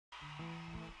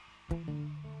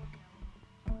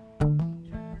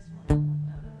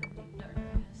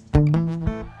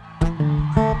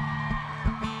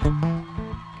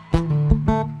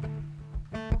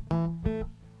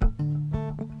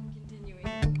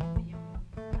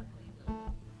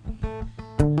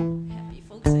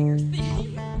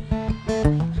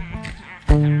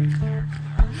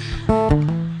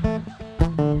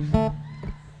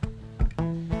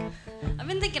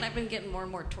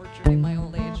more tortured in my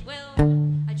old age. Well,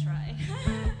 I try.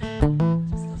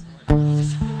 Just doesn't work.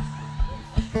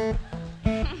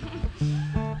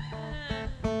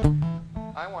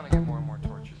 I want to get more and more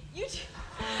tortured. You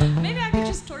maybe I could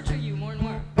just torture you more and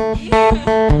more.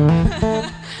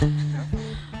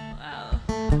 Wow.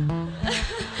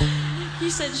 You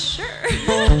said sure.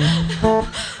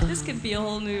 This could be a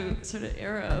whole new sort of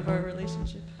era of our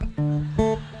relationship.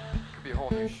 Could be a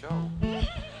whole new show.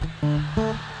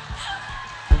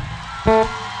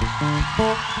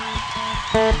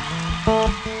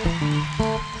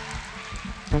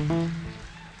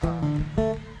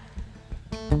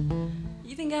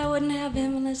 You think I wouldn't have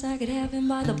him unless I could have him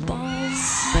by the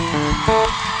balls?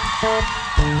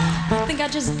 You think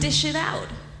I'd just dish it out?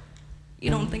 You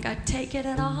don't think I'd take it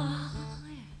at all?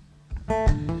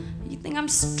 You think I'm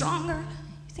stronger?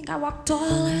 You think I walk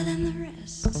taller than the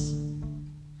rest?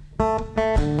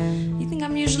 You think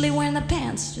I'm usually wearing the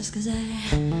pants just 'cause I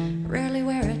rarely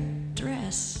wear a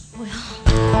dress? Well,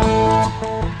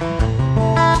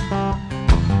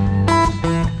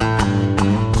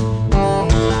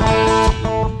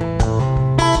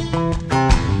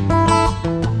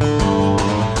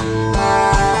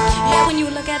 yeah, when you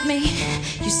look at me,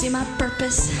 you see my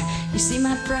purpose, you see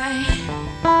my pride.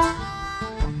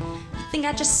 You think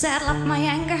I just saddle up my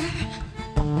anger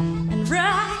and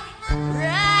ride.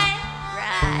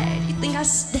 You think I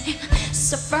stay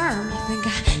so firm, you think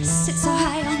I sit so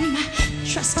high on my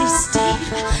trusty steed.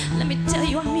 Let me tell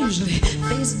you, I'm usually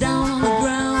face down on the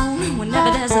ground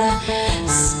whenever there's a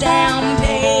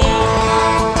stampede.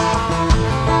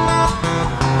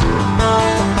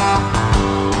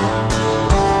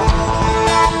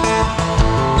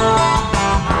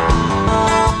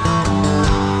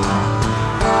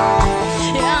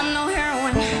 Yeah, I'm no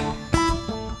heroine,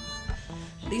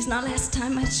 at least not last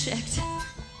time I checked.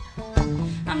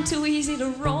 I'm too easy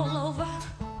to roll over.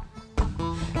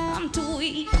 I'm too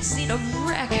easy to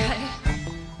wreck.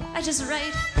 I just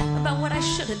write about what I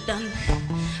should have done.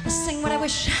 I sing what I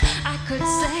wish I could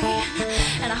say.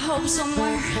 And I hope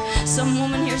somewhere some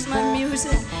woman hears my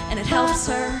music and it helps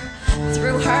her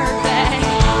through her day.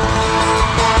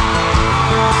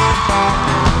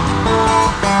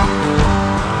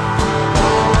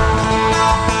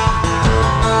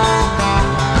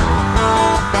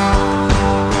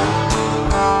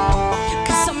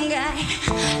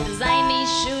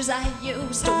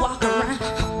 To walk around.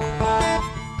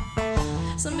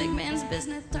 Some big man's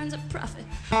business turns a profit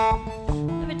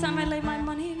every time I lay my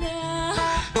money down.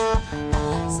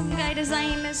 Some guy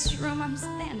designed this room I'm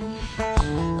standing.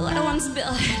 A lot of ones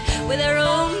built with their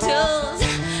own tools.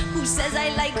 Who says I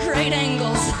like great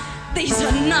angles? These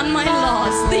are not my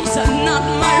laws. These are not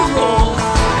my rules.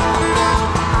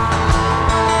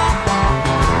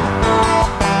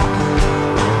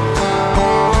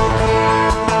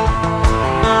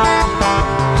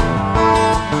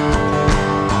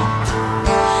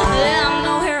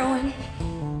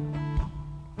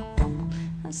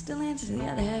 I still answer the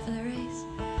other half of the race.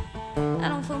 I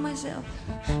don't fool myself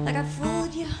like I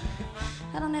fooled you.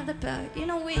 I don't have the power. You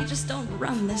know, we just don't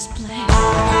run this place.